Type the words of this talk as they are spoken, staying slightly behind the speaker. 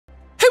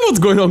What's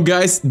going on,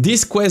 guys?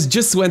 This quest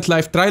just went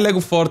live. Try LEGO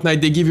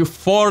Fortnite. They give you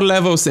 4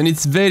 levels and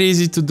it's very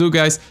easy to do,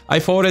 guys.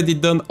 I've already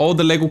done all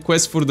the LEGO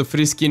quests for the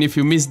free skin. If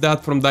you missed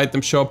that from the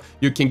item shop,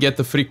 you can get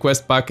the free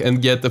quest pack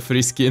and get the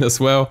free skin as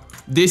well.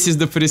 This is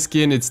the free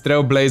skin. It's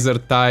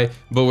Trailblazer Tie,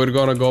 but we're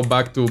gonna go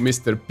back to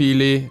Mr.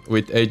 Peely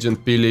with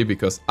Agent Peely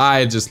because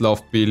I just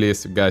love Peely,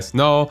 as you guys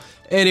know.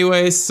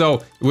 Anyways,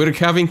 so we're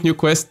having new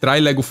quests. Try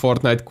LEGO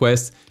Fortnite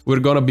Quests. We're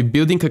gonna be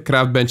building a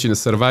craft bench in a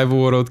survival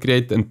world,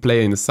 create and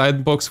play in a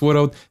sandbox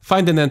world,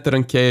 find an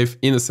entrance cave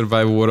in a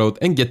survival world,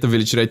 and get the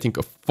village rating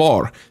of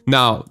 4.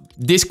 Now,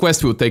 this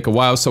quest will take a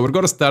while, so we're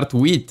gonna start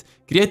with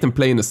create and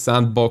play in a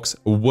sandbox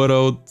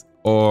world,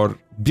 or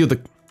build a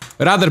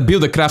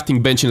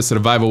crafting bench in a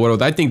survival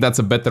world. I think that's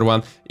a better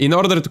one. In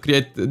order to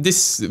create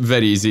this,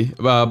 very easy.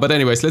 But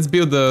anyways, let's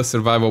build a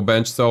survival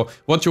bench. So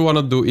what you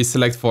wanna do is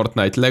select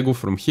Fortnite Lego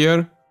from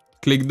here,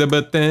 click the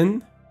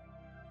button,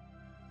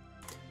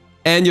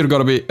 and you're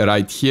gonna be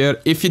right here.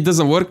 If it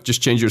doesn't work,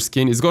 just change your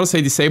skin. It's gonna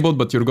say disabled,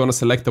 but you're gonna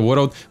select a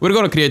world. We're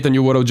gonna create a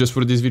new world just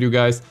for this video,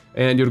 guys.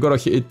 And you're gonna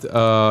hit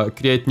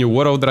create new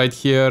world right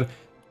here.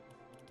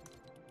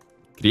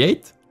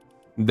 Create.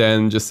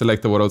 Then just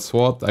select the world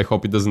SWAT. I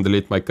hope it doesn't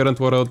delete my current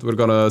world. We're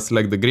gonna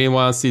select the green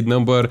one, seed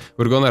number.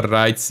 We're gonna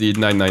write seed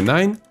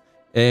 999.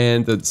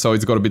 And so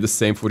it's gonna be the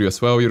same for you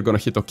as well. You're gonna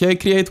hit OK,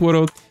 create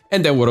world,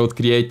 and then world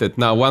created.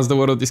 Now, once the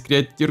world is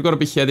created, you're gonna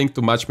be heading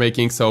to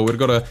matchmaking. So we're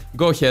gonna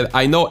go ahead.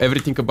 I know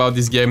everything about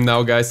this game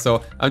now, guys.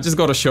 So I'm just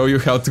gonna show you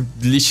how to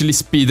literally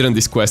speedrun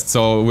this quest.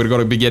 So we're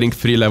gonna be getting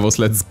 3 levels.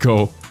 Let's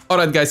go.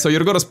 Alright, guys, so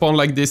you're gonna spawn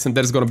like this, and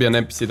there's gonna be an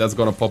NPC that's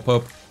gonna pop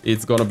up.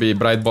 It's gonna be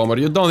Bright Bomber.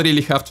 You don't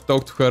really have to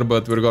talk to her,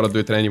 but we're gonna do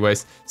it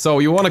anyways. So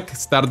you wanna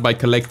start by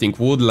collecting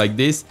wood like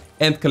this,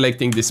 and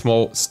collecting these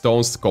small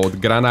stones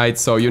called granite.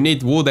 So you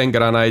need wood and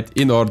granite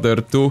in order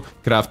to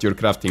craft your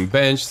crafting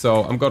bench.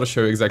 So I'm gonna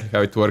show you exactly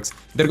how it works.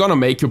 They're gonna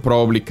make you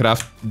probably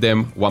craft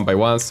them one by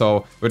one.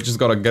 So we're just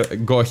gonna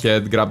go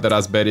ahead, grab the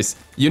raspberries.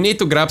 You need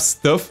to grab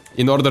stuff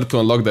in order to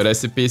unlock the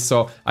recipe.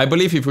 So I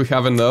believe if we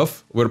have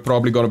enough, we're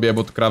probably gonna be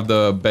able to craft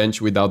the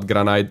bench without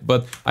granite.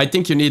 But I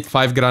think you need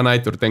 5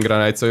 granite or 10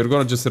 granite. So you're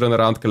gonna just run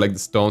around, collect the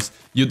stones.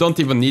 You don't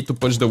even need to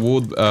punch the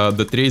wood,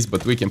 the trees,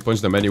 but we can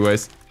punch them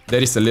anyways.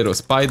 There is a little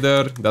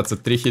spider. That's a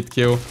 3-hit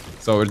kill.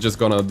 So we're just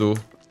gonna do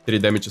 3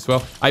 damage as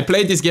well. I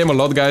played this game a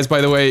lot, guys,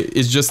 by the way.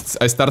 It's just,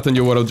 I start a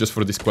new world just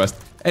for this quest.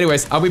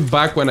 Anyways, I'll be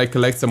back when I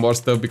collect some more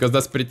stuff, because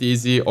that's pretty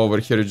easy. Over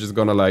here, you're just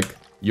gonna like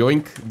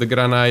yoink the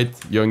granite,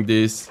 yoink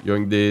this,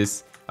 yoink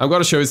this. I'm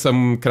gonna show you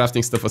some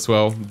crafting stuff as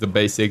well, the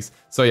basics.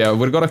 So yeah,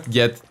 we're gonna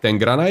get 10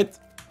 granite.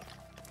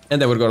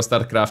 And then we're gonna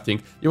start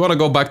crafting. You wanna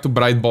go back to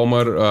Bright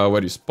Bomber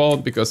where you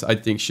spawned, because I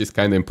think she's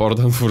kinda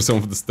important for some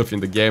of the stuff in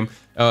the game.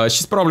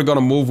 She's probably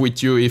gonna move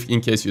with you if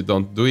in case you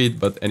don't do it.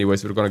 But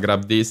anyways, we're gonna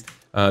grab this.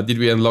 Did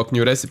we unlock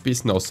new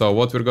recipes? No. So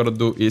what we're gonna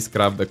do is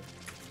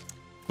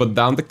put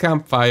down the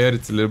campfire.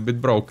 It's a little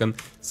bit broken.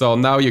 So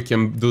now you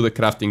can do the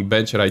crafting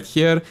bench right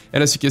here.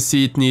 And as you can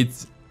see, it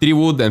needs 3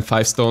 wood and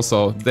 5 stone.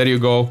 So there you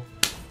go.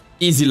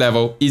 Easy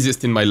level,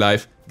 easiest in my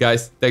life.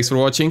 Guys, thanks for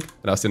watching,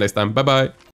 and I'll see you next time. Bye bye.